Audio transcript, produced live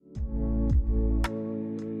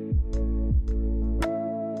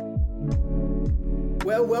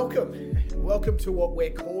Well, welcome. Welcome to what we're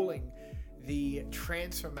calling the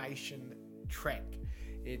Transformation Trek.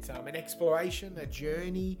 It's an exploration, a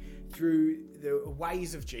journey through the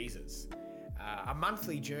ways of Jesus. A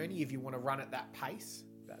monthly journey if you want to run at that pace.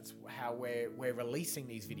 That's how we're releasing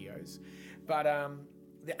these videos. But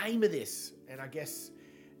the aim of this, and I guess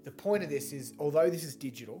the point of this is, although this is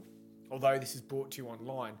digital, although this is brought to you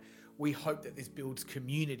online, we hope that this builds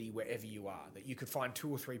community wherever you are, that you could find 2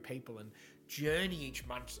 or 3 people and journey each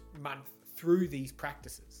month through these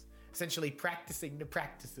practices, essentially practicing the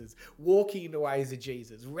practices, walking in the ways of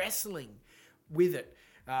Jesus, wrestling with it,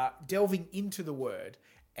 delving into the Word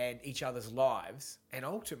and each other's lives, and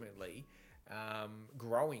ultimately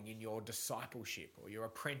growing in your discipleship or your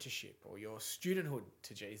apprenticeship or your studenthood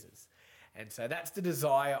to Jesus. And so that's the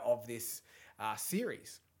desire of this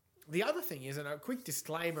series. The other thing is, and a quick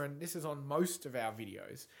disclaimer, and this is on most of our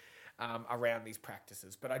videos around these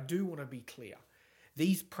practices, but I do want to be clear.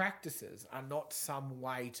 These practices are not some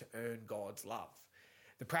way to earn God's love.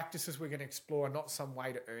 The practices we're going to explore are not some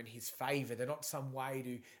way to earn his favor. They're not some way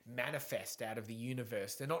to manifest out of the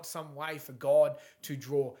universe. They're not some way for God to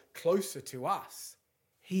draw closer to us.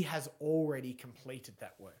 He has already completed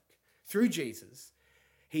that work. Through Jesus,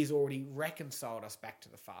 he's already reconciled us back to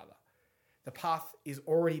the Father. The path is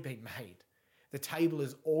already been made. The table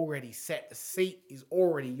is already set. The seat is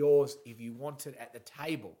already yours if you want it at the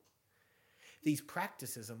table. These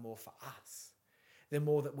practices are more for us. They're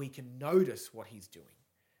more that we can notice what he's doing,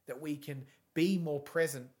 that we can be more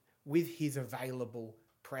present with his available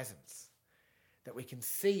presence, that we can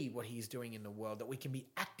see what he's doing in the world, that we can be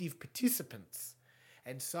active participants.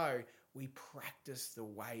 And so we practice the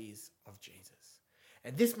ways of Jesus.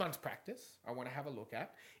 And this month's practice I want to have a look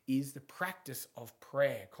at is the practice of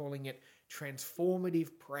prayer, calling it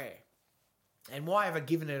transformative prayer. And why have I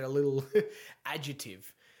given it a little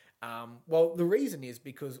adjective? Well, the reason is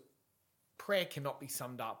because prayer cannot be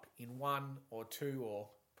summed up in 1 or 2 or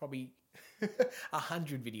probably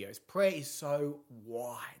 100 videos. Prayer is so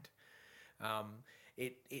wide.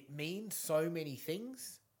 It means so many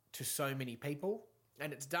things to so many people,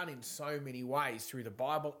 and it's done in so many ways through the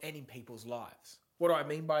Bible and in people's lives. What do I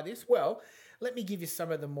mean by this? Well, let me give you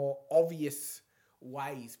some of the more obvious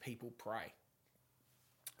ways people pray.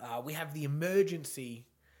 We have the emergency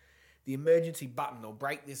button, or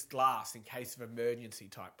break this glass in case of emergency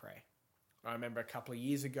type prayer. I remember a couple of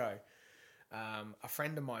years ago, a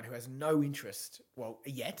friend of mine who has no interest,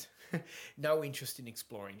 no interest in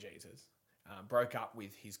exploring Jesus, broke up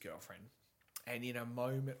with his girlfriend. And in a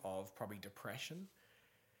moment of probably depression,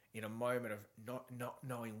 in a moment of not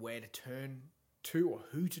knowing where to turn to or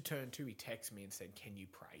who to turn to, he texted me and said, "Can you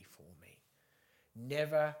pray for me?"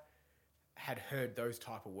 Never had heard those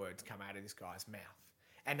type of words come out of this guy's mouth.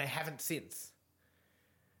 And they haven't since.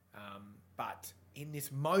 But in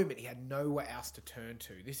this moment, he had nowhere else to turn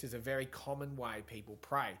to. This is a very common way people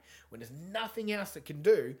pray. When there's nothing else that can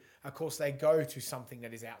do, of course, they go to something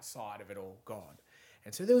that is outside of it all, God.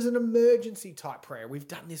 And so there was an emergency type prayer. We've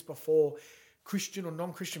done this before, Christian or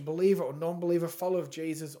non-Christian, believer or non-believer, follower of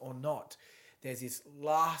Jesus or not. There's this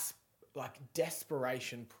last,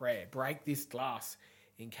 desperation prayer. Break this glass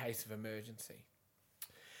in case of emergency.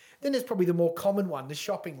 Then there's probably the more common one, the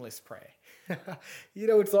shopping list prayer.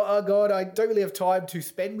 It's like, "Oh God, I don't really have time to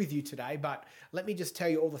spend with you today, but let me just tell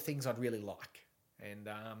you all the things I'd really like." And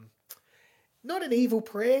not an evil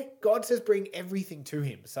prayer. God says bring everything to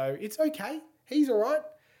him. So it's okay. He's all right.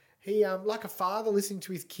 He, like a father listening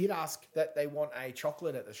to his kid ask that they want a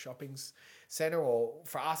chocolate at the shopping centre, or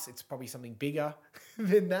for us, it's probably something bigger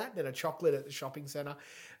than a chocolate at the shopping centre.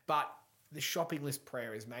 But the shopping list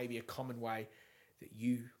prayer is maybe a common way that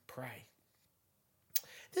you pray.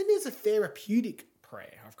 Then there's a therapeutic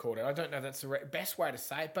prayer, I've called it. I don't know if that's the best way to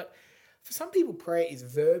say it, but for some people, prayer is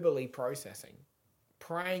verbally processing,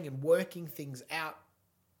 praying and working things out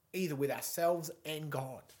either with ourselves and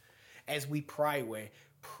God. As we pray, we're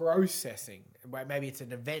processing. Maybe it's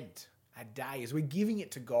an event, a day. As we're giving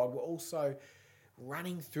it to God, we're also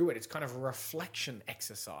running through it. It's kind of a reflection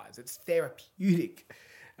exercise. It's therapeutic.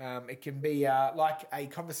 It can be like a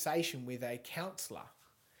conversation with a counsellor,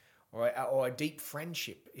 or a deep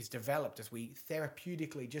friendship is developed as we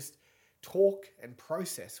therapeutically just talk and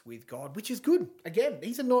process with God, which is good. Again,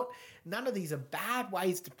 none of these are bad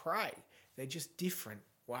ways to pray. They're just different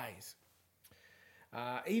ways.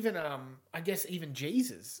 Even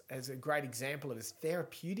Jesus, as a great example of his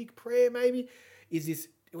therapeutic prayer, maybe, is this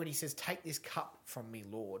when he says, "Take this cup from me,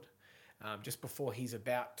 Lord," just before he's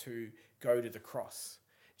about to go to the cross.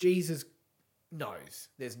 Jesus knows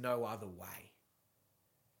there's no other way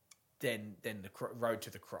than the road to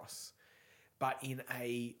the cross. but in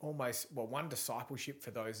a almost, well, one, discipleship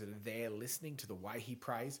for those that are there listening to the way he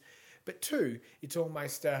prays. But two, it's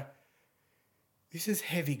almost this is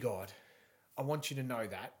heavy, God. I want you to know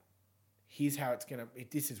that. Here's how it's going to,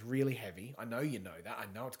 this is really heavy. I know you know that. I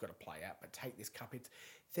know it's got to play out, but take this cup. It's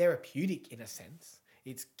therapeutic in a sense.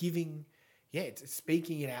 It's giving, it's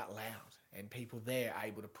speaking it out loud, and people there are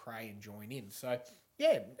able to pray and join in. So,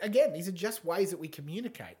 again, these are just ways that we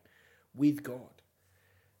communicate with God.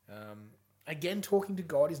 Again, talking to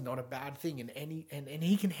God is not a bad thing, and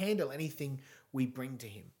he can handle anything we bring to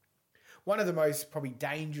him. One of the most probably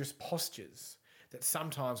dangerous postures that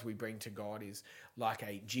sometimes we bring to God is like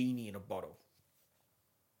a genie in a bottle.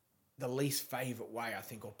 The least favourite way, I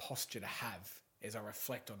think, or posture to have as I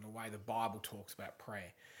reflect on the way the Bible talks about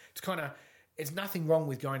prayer. It's nothing wrong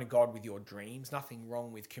with going to God with your dreams, nothing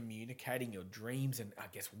wrong with communicating your dreams and, I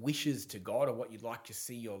guess, wishes to God, or what you'd like to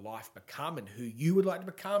see your life become and who you would like to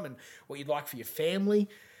become and what you'd like for your family.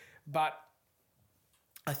 But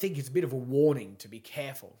I think it's a bit of a warning to be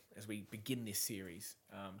careful as we begin this series,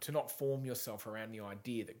 to not form yourself around the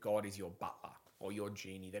idea that God is your butler or your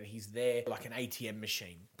genie, that he's there like an ATM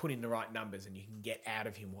machine. Put in the right numbers and you can get out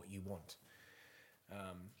of him what you want.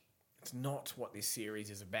 It's not what this series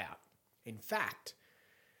is about. In fact,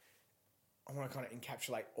 I want to kind of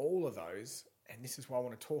encapsulate all of those, and this is why I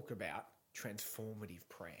want to talk about transformative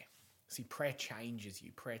prayer. See, prayer changes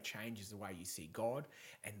you. Prayer changes the way you see God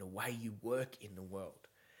and the way you work in the world.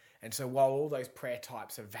 And so while all those prayer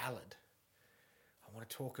types are valid, I want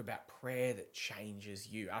to talk about prayer that changes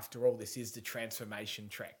you. After all, this is the transformation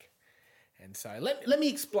trek. And so let me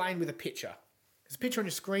explain with a picture. There's a picture on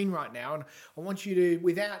your screen right now, and I want you to,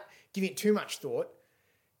 without giving it too much thought,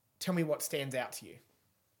 tell me what stands out to you.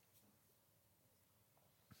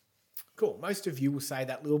 Cool. Most of you will say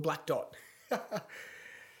that little black dot.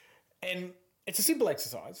 And it's a simple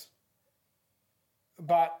exercise,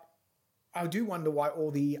 but I do wonder why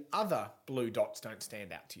all the other blue dots don't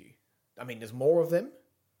stand out to you. I mean, there's more of them.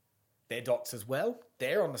 They're dots as well.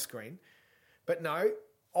 They're on the screen. But no,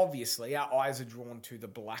 obviously our eyes are drawn to the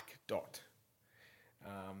black dot.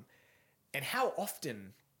 And how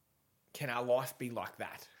often can our life be like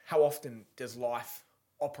that? How often does life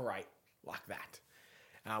operate like that?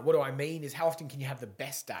 What do I mean is, how often can you have the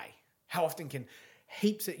best day? How often can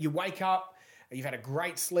you wake up, you've had a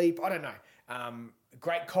great sleep, I don't know,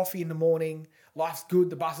 great coffee in the morning, life's good,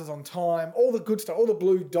 the bus is on time, all the good stuff, all the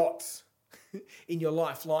blue dots in your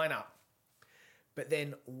life line up. But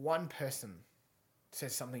then one person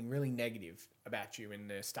says something really negative about you in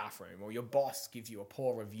the staff room, or your boss gives you a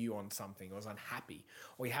poor review on something, or is unhappy,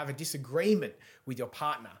 or you have a disagreement with your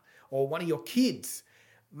partner, or one of your kids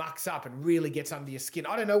mucks up and really gets under your skin.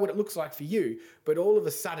 I don't know what it looks like for you, but all of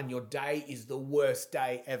a sudden your day is the worst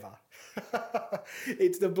day ever.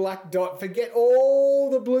 It's the black dot. Forget all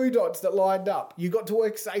the blue dots that lined up. You got to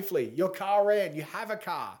work safely. Your car ran. You have a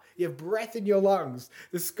car. You have breath in your lungs.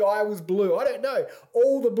 The sky was blue. I don't know.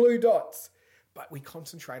 All the blue dots. But we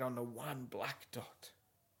concentrate on the one black dot.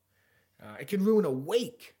 It can ruin a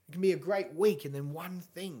week. It can be a great week, and then one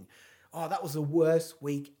thing. Oh, that was the worst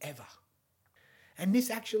week ever. And this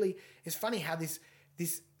actually is funny how this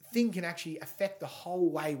thing can actually affect the whole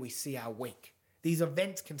way we see our week. These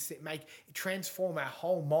events can transform our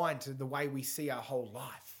whole mind to the way we see our whole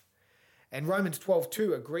life. And Romans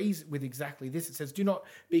 12:2 agrees with exactly this. It says, "Do not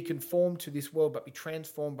be conformed to this world, but be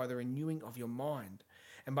transformed by the renewing of your mind.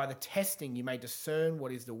 And by the testing you may discern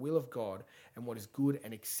what is the will of God and what is good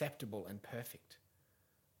and acceptable and perfect."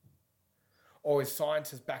 Or as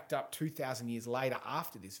science has backed up 2,000 years later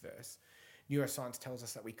after this verse, neuroscience tells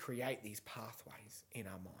us that we create these pathways in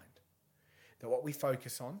our mind. That what we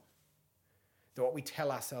focus on, that what we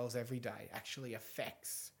tell ourselves every day actually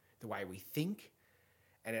affects the way we think,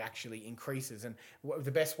 and it actually increases. And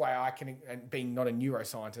the best way I can, and being not a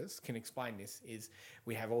neuroscientist, can explain this is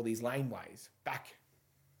we have all these laneways, back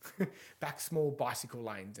small bicycle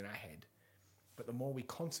lanes in our head. But the more we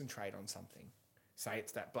concentrate on something, say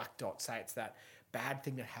it's that black dot, say it's that bad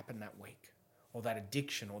thing that happened that week, or that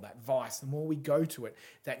addiction or that vice, the more we go to it,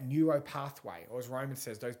 that neuro pathway, or as Romans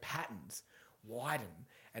says, those patterns widen,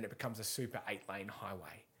 and it becomes a super 8-lane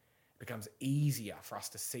highway. It becomes easier for us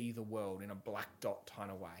to see the world in a black dot kind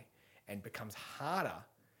of way, and becomes harder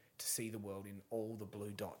to see the world in all the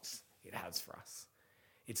blue dots it has for us.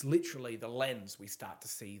 It's literally the lens we start to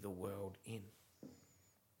see the world in.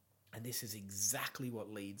 And this is exactly what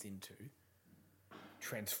leads into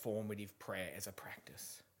transformative prayer as a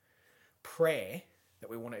practice. Prayer that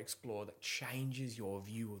we want to explore that changes your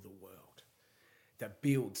view of the world, that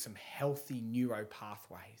builds some healthy neuro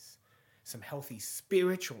pathways, some healthy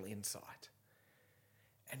spiritual insight,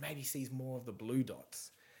 and maybe sees more of the blue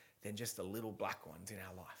dots than just the little black ones in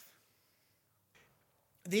our life.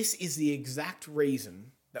 This is the exact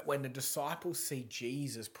reason that when the disciples see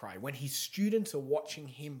Jesus pray, when his students are watching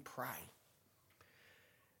him pray,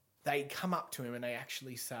 they come up to him and they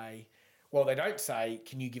actually say, well, they don't say,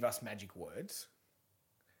 can you give us magic words?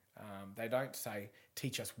 They don't say,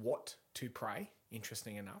 teach us what to pray,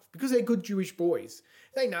 interesting enough, because they're good Jewish boys.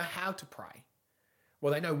 They know how to pray.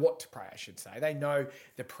 Well, they know what to pray, I should say. They know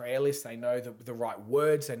the prayer list. They know the right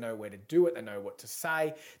words. They know where to do it. They know what to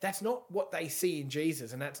say. That's not what they see in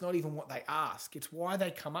Jesus, and that's not even what they ask. It's why they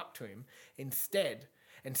come up to him instead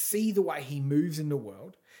and see the way he moves in the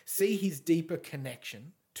world, see his deeper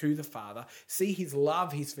connection to the Father, see his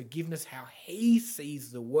love, his forgiveness, how he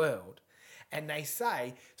sees the world. And they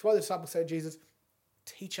say, it's why the disciples say to Jesus,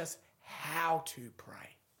 teach us how to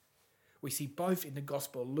pray. We see both in the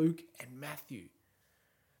Gospel of Luke and Matthew.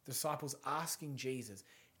 The disciples asking Jesus,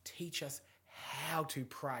 teach us how to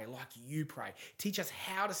pray like you pray. Teach us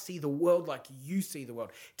how to see the world like you see the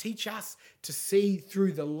world. Teach us to see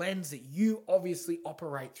through the lens that you obviously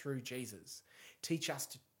operate through, Jesus. Teach us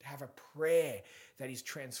to have a prayer that is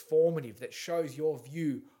transformative, that shows your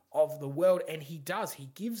view of the world. And he does. He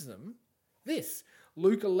gives them this.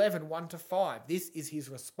 Luke 11, 1-5. This is his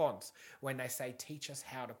response when they say, teach us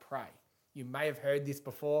how to pray. You may have heard this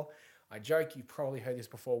before. I joke, you've probably heard this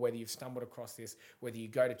before, whether you've stumbled across this, whether you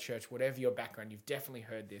go to church, whatever your background, you've definitely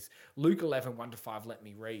heard this. Luke 11, 1-5, let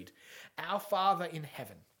me read. Our Father in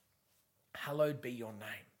heaven, hallowed be your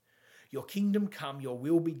name. Your kingdom come, your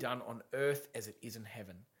will be done on earth as it is in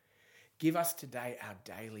heaven. Give us today our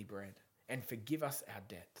daily bread, and forgive us our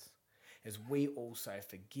debts, as we also have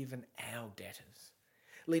forgiven our debtors.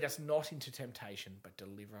 Lead us not into temptation, but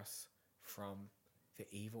deliver us from the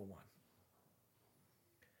evil one.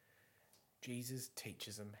 Jesus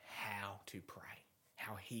teaches them how to pray,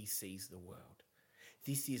 how he sees the world.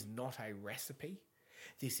 This is not a recipe.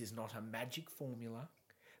 This is not a magic formula,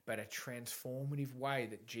 but a transformative way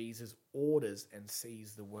that Jesus orders and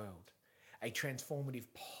sees the world. A transformative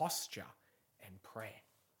posture and prayer,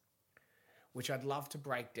 which I'd love to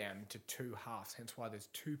break down into two halves, hence why there's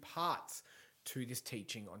two parts to this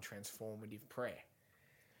teaching on transformative prayer.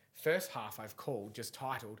 First half I've called, just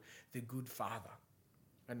titled, The Good Father.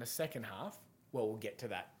 And the second half, well, we'll get to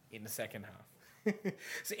that in the second half.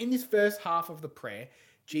 So in this first half of the prayer,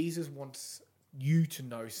 Jesus wants you to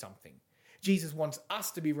know something. Jesus wants us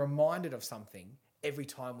to be reminded of something every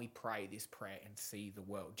time we pray this prayer and see the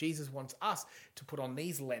world. Jesus wants us to put on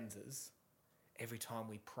these lenses every time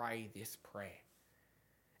we pray this prayer.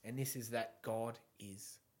 And this is that God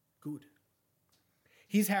is good.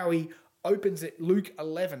 Here's how he opens it. Luke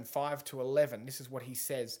 11, 5-11. This is what he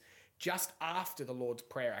says just after the Lord's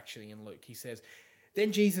Prayer, actually, in Luke. He says,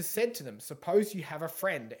 then Jesus said to them, suppose you have a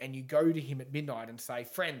friend and you go to him at midnight and say,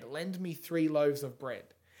 friend, lend me 3 loaves of bread.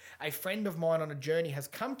 A friend of mine on a journey has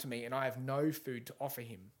come to me and I have no food to offer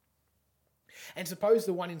him. And suppose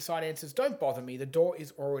the one inside answers, don't bother me, the door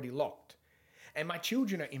is already locked. And my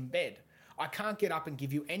children are in bed. I can't get up and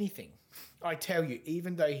give you anything. I tell you,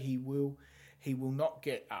 even though he will not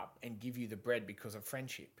get up and give you the bread because of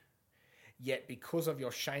friendship. Yet because of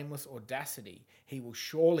your shameless audacity, he will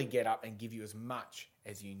surely get up and give you as much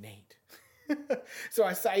as you need. So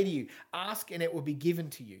I say to you, ask and it will be given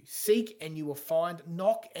to you. Seek and you will find.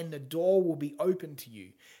 Knock and the door will be opened to you.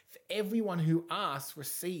 For everyone who asks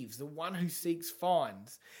receives. The one who seeks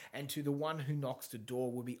finds. And to the one who knocks, the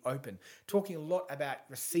door will be open. Talking a lot about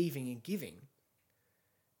receiving and giving.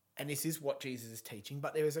 And this is what Jesus is teaching,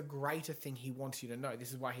 but there is a greater thing he wants you to know.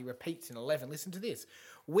 This is why he repeats in 11. Listen to this.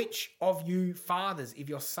 Which of you fathers, if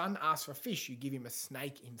your son asks for fish, you give him a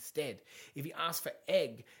snake instead? If he asks for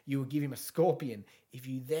egg, you will give him a scorpion. If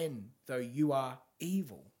you then, though you are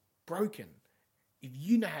evil, broken, if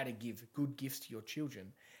you know how to give good gifts to your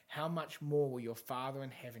children, how much more will your Father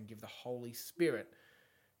in heaven give the Holy Spirit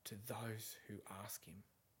to those who ask him?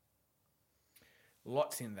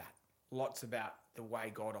 Lots in that. Lots about the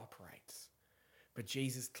way God operates. But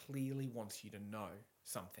Jesus clearly wants you to know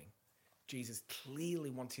something. Jesus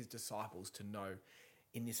clearly wants his disciples to know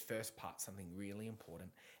in this first part something really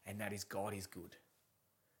important, and that is God is good.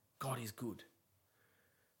 God is good.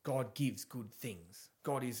 God gives good things.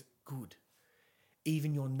 God is good.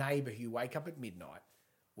 Even your neighbor who you wake up at midnight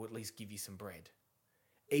will at least give you some bread.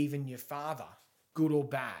 Even your father, good or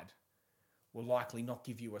bad, will likely not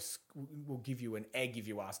give you will give you an egg if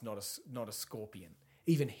you ask, not a scorpion.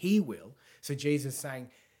 Even he will. So Jesus is saying,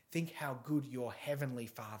 think how good your heavenly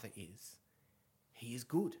Father is. He is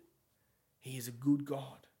good. He is a good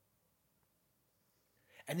God.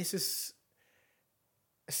 And this is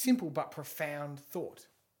a simple but profound thought.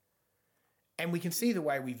 And we can see the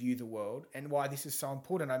way we view the world and why this is so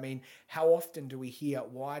important. I mean, how often do we hear,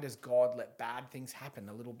 why does God let bad things happen,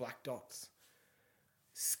 the little black dots?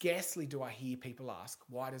 Scarcely do I hear people ask,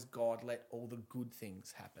 why does God let all the good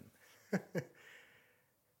things happen?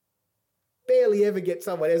 Barely ever get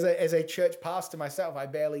someone, as a church pastor myself, I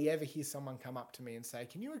barely ever hear someone come up to me and say,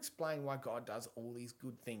 can you explain why God does all these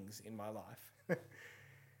good things in my life?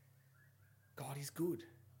 God is good.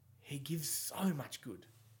 He gives so much good.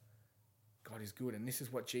 God is good, and this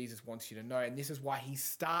is what Jesus wants you to know, and this is why he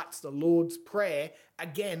starts the Lord's Prayer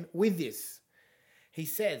again with this. He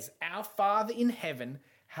says, our Father in heaven,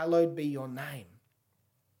 hallowed be your name.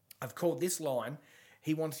 I've called this line,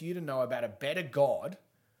 he wants you to know about a better God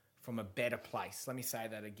from a better place. Let me say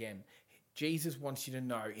that again. Jesus wants you to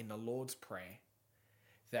know in the Lord's Prayer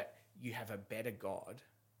that you have a better God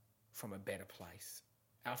from a better place.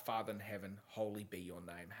 Our Father in heaven, holy be your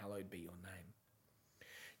name, hallowed be your name.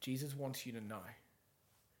 Jesus wants you to know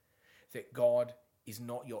that God is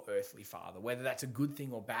not your earthly father, whether that's a good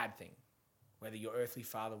thing or bad thing, whether your earthly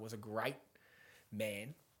father was a great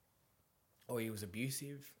man or he was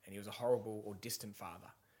abusive and he was a horrible or distant father.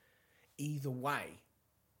 Either way,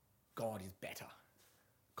 God is better.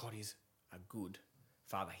 God is a good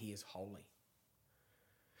father. He is holy.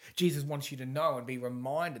 Jesus wants you to know and be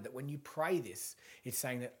reminded that when you pray this, it's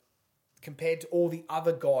saying that compared to all the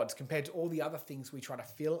other gods, compared to all the other things we try to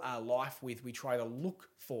fill our life with, we try to look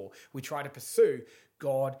for, we try to pursue,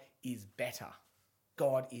 God is better.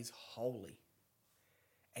 God is holy.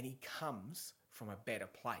 And he comes from a better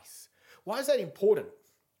place. Why is that important?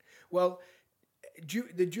 Well,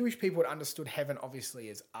 the Jewish people had understood heaven obviously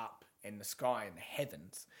as up in the sky and the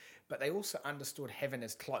heavens, but they also understood heaven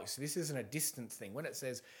as close. This isn't a distance thing. When it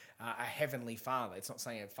says a heavenly father, it's not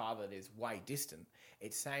saying a father that is way distant.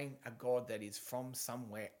 It's saying a God that is from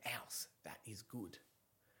somewhere else that is good.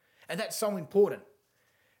 And that's so important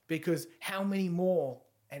because how many more,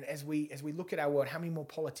 and as we look at our world, how many more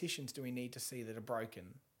politicians do we need to see that are broken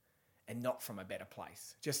and not from a better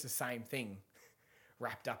place? Just the same thing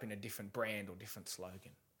wrapped up in a different brand or different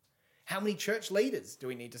slogan. How many church leaders do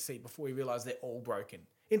we need to see before we realize they're all broken?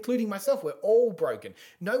 Including myself, we're all broken.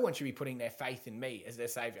 No one should be putting their faith in me as their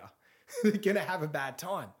savior. They're going to have a bad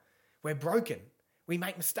time. We're broken. We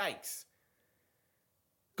make mistakes.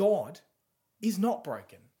 God is not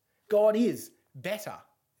broken. God is better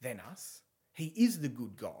than us. He is the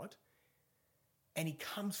good God. And he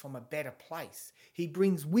comes from a better place. He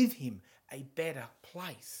brings with him a better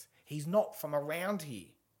place. He's not from around here.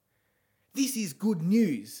 This is good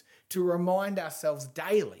news to remind ourselves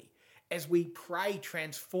daily as we pray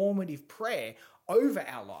transformative prayer over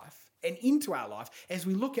our life and into our life, as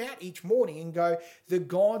we look out each morning and go, the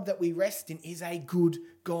God that we rest in is a good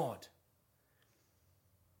God.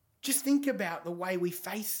 Just think about the way we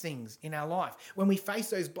face things in our life. When we face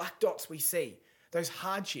those black dots we see, those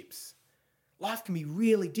hardships, life can be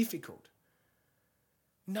really difficult.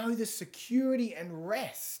 Know the security and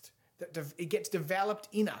rest that it gets developed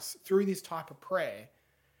in us through this type of prayer,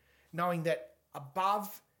 knowing that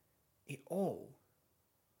above it all,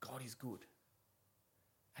 God is good.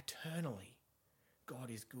 Eternally, God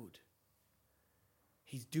is good.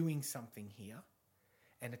 He's doing something here.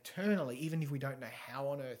 And eternally, even if we don't know how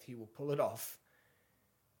on earth he will pull it off,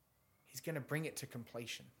 he's going to bring it to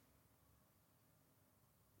completion.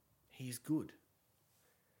 He is good.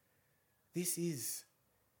 This is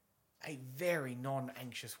a very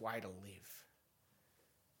non-anxious way to live.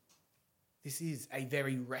 This is a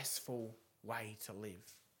very restful way to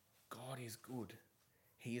live. God is good.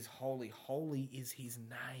 He is holy. Holy is his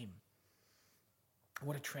name.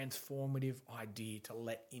 What a transformative idea to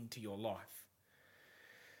let into your life.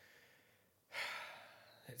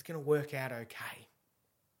 It's going to work out okay.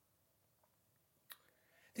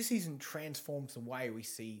 This even transforms the way we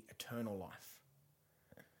see eternal life.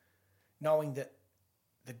 Knowing that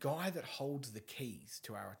the guy that holds the keys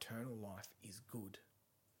to our eternal life is good.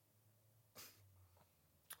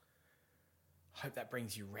 I hope that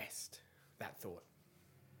brings you rest, that thought.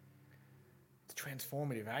 It's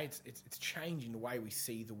transformative, eh? It's changing the way we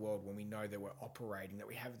see the world when we know that we're operating, that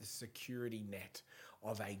we have the security net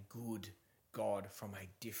of a good God from a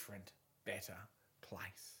different, better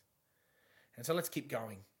place. And so let's keep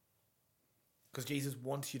going. Because Jesus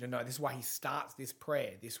wants you to know, this is why he starts this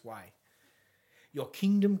prayer this way. Your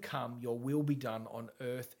kingdom come, your will be done on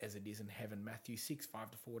earth as it is in heaven. Matthew 6,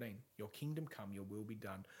 5-14. Your kingdom come, your will be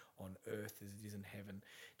done on earth as it is in heaven.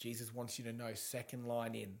 Jesus wants you to know, second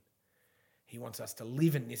line in, he wants us to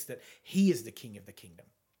live in this, that he is the king of the kingdom.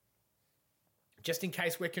 Just in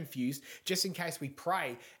case we're confused, just in case we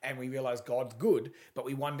pray and we realize God's good, but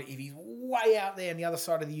we wonder if he's way out there on the other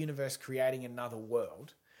side of the universe creating another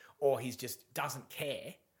world, or he's just doesn't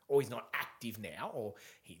care, or he's not active now, or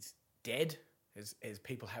he's dead, as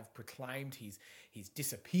people have proclaimed, he's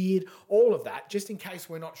disappeared, all of that, just in case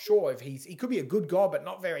we're not sure if he could be a good God, but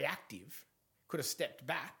not very active, could have stepped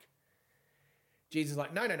back. Jesus is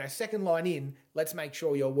like, no, second line in, let's make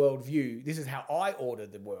sure your worldview, this is how I order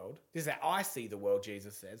the world, this is how I see the world,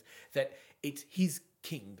 Jesus says, that it's his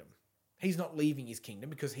kingdom. He's not leaving his kingdom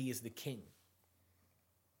because he is the king.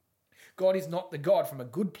 God is not the God from a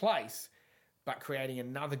good place, but creating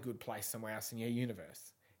another good place somewhere else in your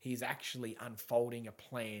universe. He is actually unfolding a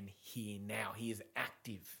plan here now. He is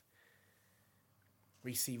active.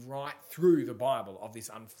 We see right through the Bible of this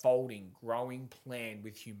unfolding, growing plan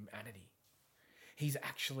with humanity. He's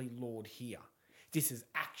actually Lord here. This is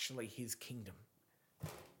actually his kingdom.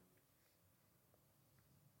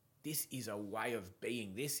 This is a way of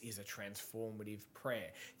being. This is a transformative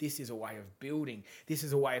prayer. This is a way of building. This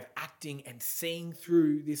is a way of acting and seeing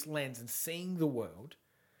through this lens and seeing the world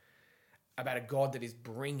about a God that is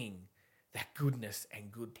bringing that goodness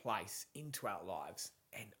and good place into our lives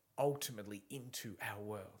and ultimately into our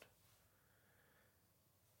world.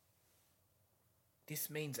 This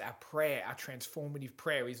means our prayer, our transformative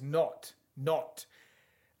prayer is not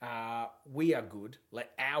we are good,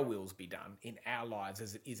 let our wills be done in our lives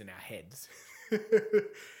as it is in our heads.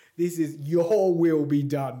 This is your will be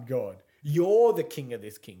done, God. You're the king of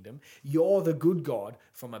this kingdom. You're the good God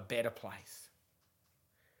from a better place.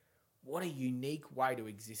 What a unique way to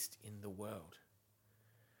exist in the world.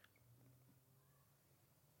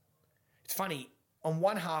 It's funny, on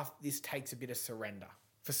one half, this takes a bit of surrender.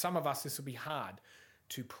 For some of us, this will be hard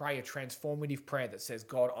to pray a transformative prayer that says,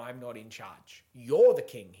 God, I'm not in charge. You're the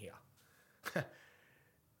king here.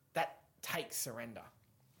 That takes surrender.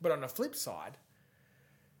 But on the flip side,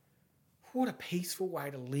 what a peaceful way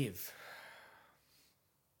to live.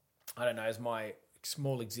 I don't know, as my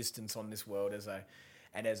small existence on this world as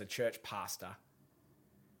a church pastor,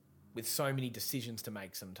 with so many decisions to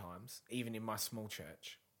make sometimes, even in my small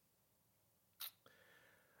church,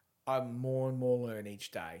 I'm more and more learn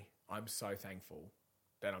each day. I'm so thankful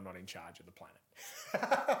that I'm not in charge of the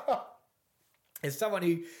planet. As someone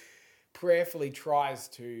who prayerfully tries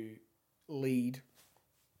to lead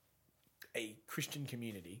a Christian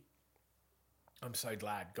community, I'm so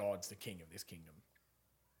glad God's the king of this kingdom.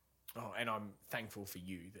 Oh, and I'm thankful for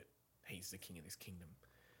you that he's the king of this kingdom.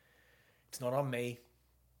 It's not on me.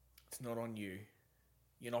 It's not on you.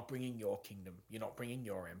 You're not bringing your kingdom. You're not bringing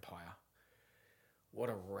your empire. What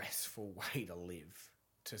a restful way to live.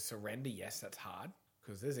 To surrender, yes, that's hard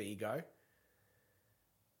because there's ego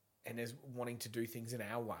and there's wanting to do things in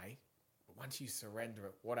our way. But once you surrender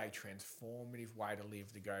it, what a transformative way to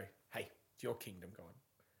live, to go, hey, it's your kingdom, God.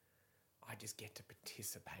 I just get to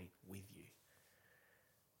participate with you.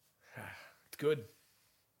 It's good.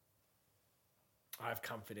 I have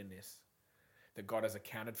comfort in this, that God has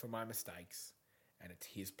accounted for my mistakes and it's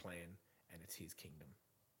his plan and it's his kingdom.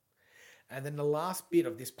 And then the last bit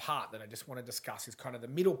of this part that I just want to discuss is kind of the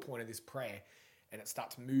middle point of this prayer, and it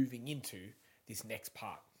starts moving into this next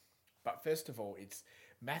part. But first of all, it's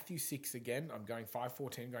Matthew 6 again. I'm going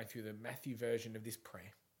 5:14, going through the Matthew version of this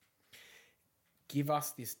prayer. Give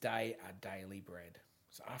us this day our daily bread.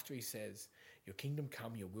 So after he says, your kingdom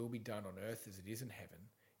come, your will be done on earth as it is in heaven,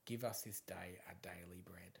 give us this day our daily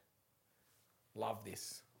bread. Love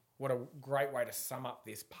this. What a great way to sum up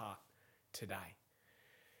this part today.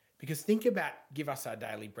 Because think about give us our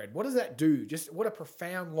daily bread. What does that do? Just what a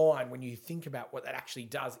profound line when you think about what that actually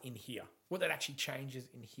does in here. What that actually changes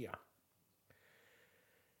in here.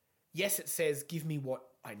 Yes, it says give me what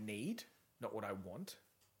I need, not what I want.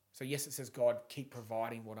 So yes, it says God keep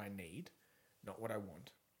providing what I need, not what I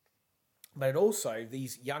want. But it also,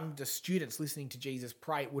 these young students listening to Jesus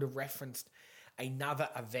pray would have referenced another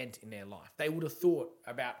event in their life. They would have thought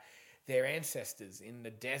about their ancestors in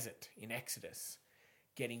the desert in Exodus,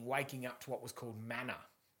 waking up to what was called manna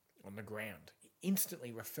on the ground. It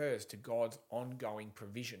instantly refers to God's ongoing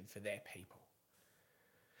provision for their people.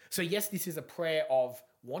 So yes, this is a prayer of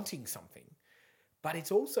wanting something, but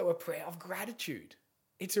it's also a prayer of gratitude.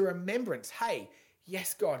 It's a remembrance. Hey,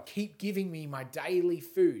 yes, God, keep giving me my daily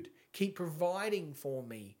food. Keep providing for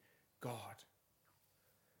me, God.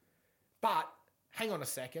 But hang on a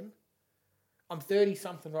second. I'm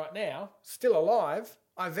 30-something right now, still alive.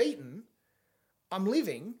 I've eaten. I'm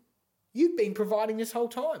living. You've been providing this whole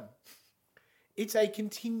time. It's a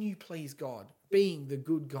continue, please, God, being the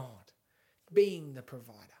good God, being the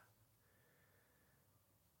provider.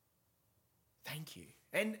 Thank you.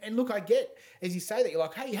 And look, I get, as you say that, you're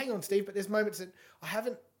like, hey, hang on, Steve, but there's moments that I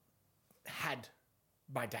haven't had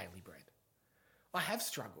my daily bread. I have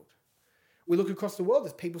struggled. We look across the world,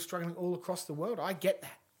 there's people struggling all across the world. I get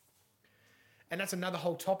that. And that's another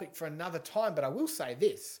whole topic for another time, but I will say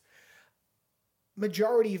this.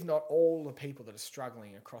 Majority, if not all, the people that are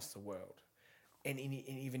struggling across the world, and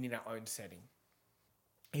even in our own setting,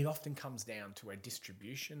 it often comes down to a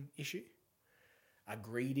distribution issue, a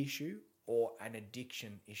greed issue, or an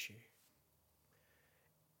addiction issue.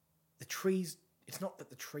 It's not that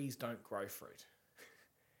the trees don't grow fruit.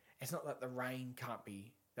 It's not that the rain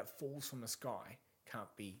that falls from the sky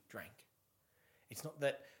can't be drank. It's not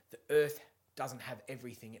that the earth doesn't have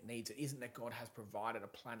everything it needs. It isn't that God has provided a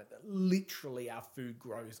planet that literally our food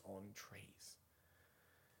grows on trees.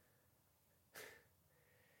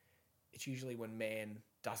 It's usually when man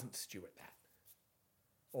doesn't steward that.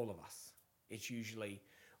 All of us. It's usually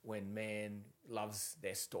when man loves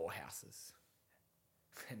their storehouses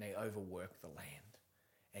and they overwork the land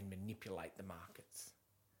and manipulate the markets.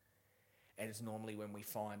 And it's normally when we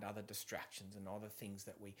find other distractions and other things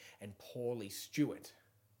and poorly steward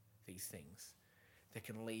these things that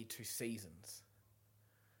can lead to seasons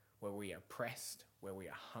where we are pressed, where we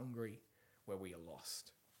are hungry, where we are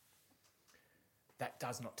lost. That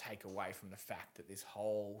does not take away from the fact that this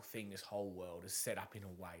whole world is set up in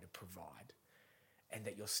a way to provide, and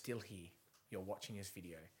that you're still here, you're watching this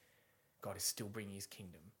video. God is still bringing his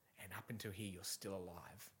kingdom, and up until here, you're still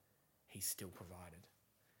alive. He's still provided.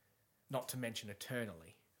 Not to mention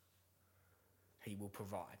eternally, he will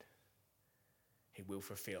provide. He will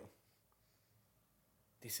fulfill.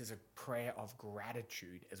 This is a prayer of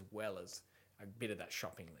gratitude as well as a bit of that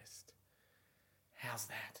shopping list. How's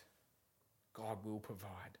that? God will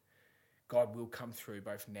provide. God will come through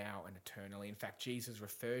both now and eternally. In fact, Jesus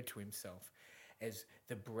referred to himself as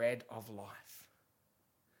the bread of life.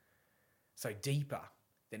 So deeper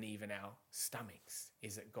than even our stomachs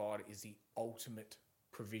is that God is the ultimate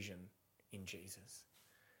provision in Jesus.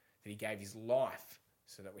 That he gave his life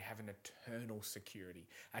so that we have an eternal security,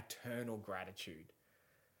 eternal gratitude,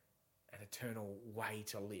 an eternal way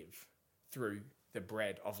to live through the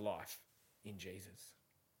bread of life in Jesus.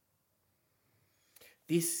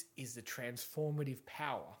 This is the transformative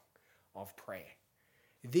power of prayer.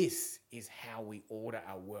 This is how we order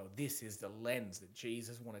our world. This is the lens that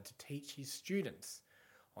Jesus wanted to teach his students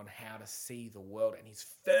on how to see the world. And his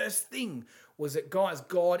first thing was that, guys,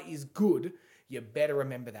 God is good. You better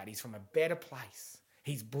remember that. He's from a better place.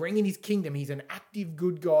 He's bringing his kingdom. He's an active,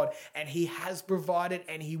 good God, and he has provided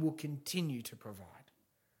and he will continue to provide.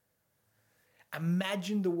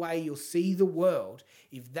 Imagine the way you'll see the world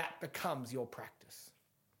if that becomes your practice.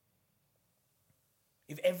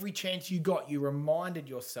 If every chance you got, you reminded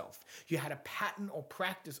yourself, you had a pattern or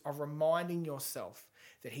practice of reminding yourself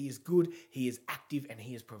that he is good, he is active, and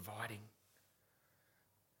he is providing.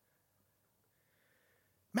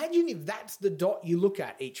 Imagine if that's the dot you look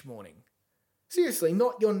at each morning. Seriously,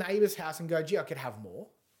 not your neighbour's house and go, gee, I could have more.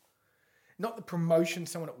 Not the promotion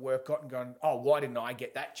someone at work got and going, oh, why didn't I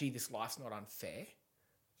get that? Gee, this life's not unfair.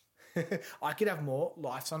 I could have more.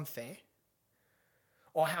 Life's unfair.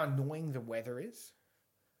 Or how annoying the weather is.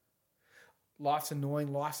 Life's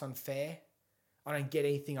annoying. Life's unfair. I don't get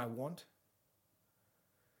anything I want.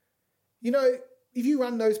 You know, if you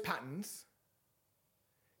run those patterns,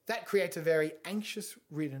 that creates a very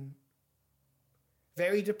anxious-ridden,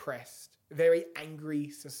 very depressed, very angry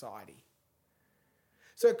society.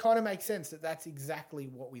 So it kind of makes sense that that's exactly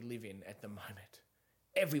what we live in at the moment.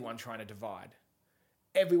 Everyone trying to divide.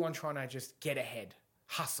 Everyone trying to just get ahead.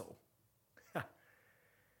 Hustle.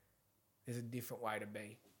 There's a different way to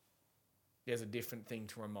be. There's a different thing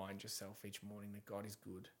to remind yourself each morning that God is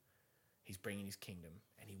good. He's bringing his kingdom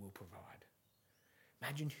and he will provide.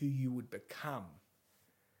 Imagine who you would become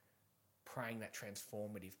praying that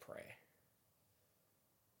transformative prayer.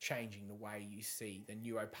 Changing the way you see the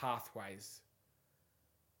neuro pathways.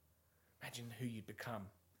 Imagine who you'd become.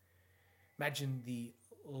 Imagine the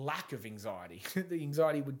lack of anxiety. The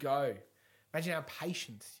anxiety would go. Imagine how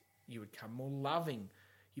patient you would become, more loving.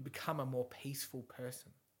 You become a more peaceful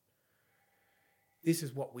person. This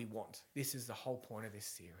is what we want. This is the whole point of this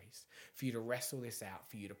series. For you to wrestle this out,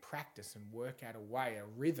 for you to practice and work out a way, a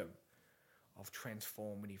rhythm of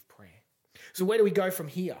transformative prayer. So where do we go from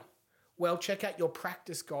here? Well, check out your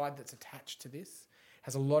practice guide that's attached to this. It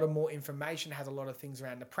has a lot of more information, has a lot of things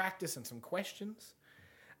around the practice and some questions.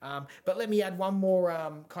 But let me add one more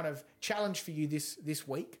kind of challenge for you this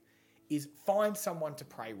week is find someone to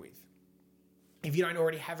pray with. If you don't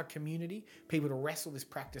already have a community, people to wrestle this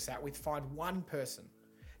practice out with, find one person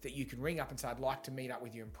that you can ring up and say, I'd like to meet up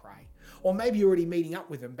with you and pray. Or maybe you're already meeting up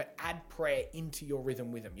with them, but add prayer into your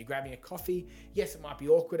rhythm with them. You're grabbing a coffee. Yes, it might be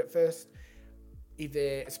awkward at first.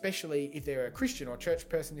 Especially if they're a Christian or church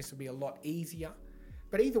person, this will be a lot easier.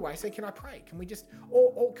 But either way, say, can I pray? Can we just,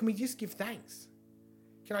 or can we just give thanks?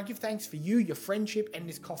 Can I give thanks for you, your friendship, and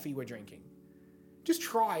this coffee we're drinking? Just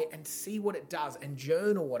try and see what it does and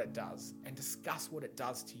journal what it does and discuss what it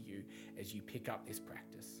does to you as you pick up this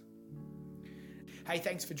practice. Hey,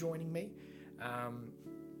 thanks for joining me.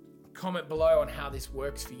 Comment below on how this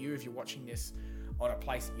works for you if you're watching this on a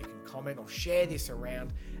place that you can comment, or share this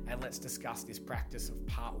around, and let's discuss this practice of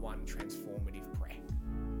part 1, transformative prayer.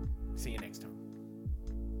 See you next time.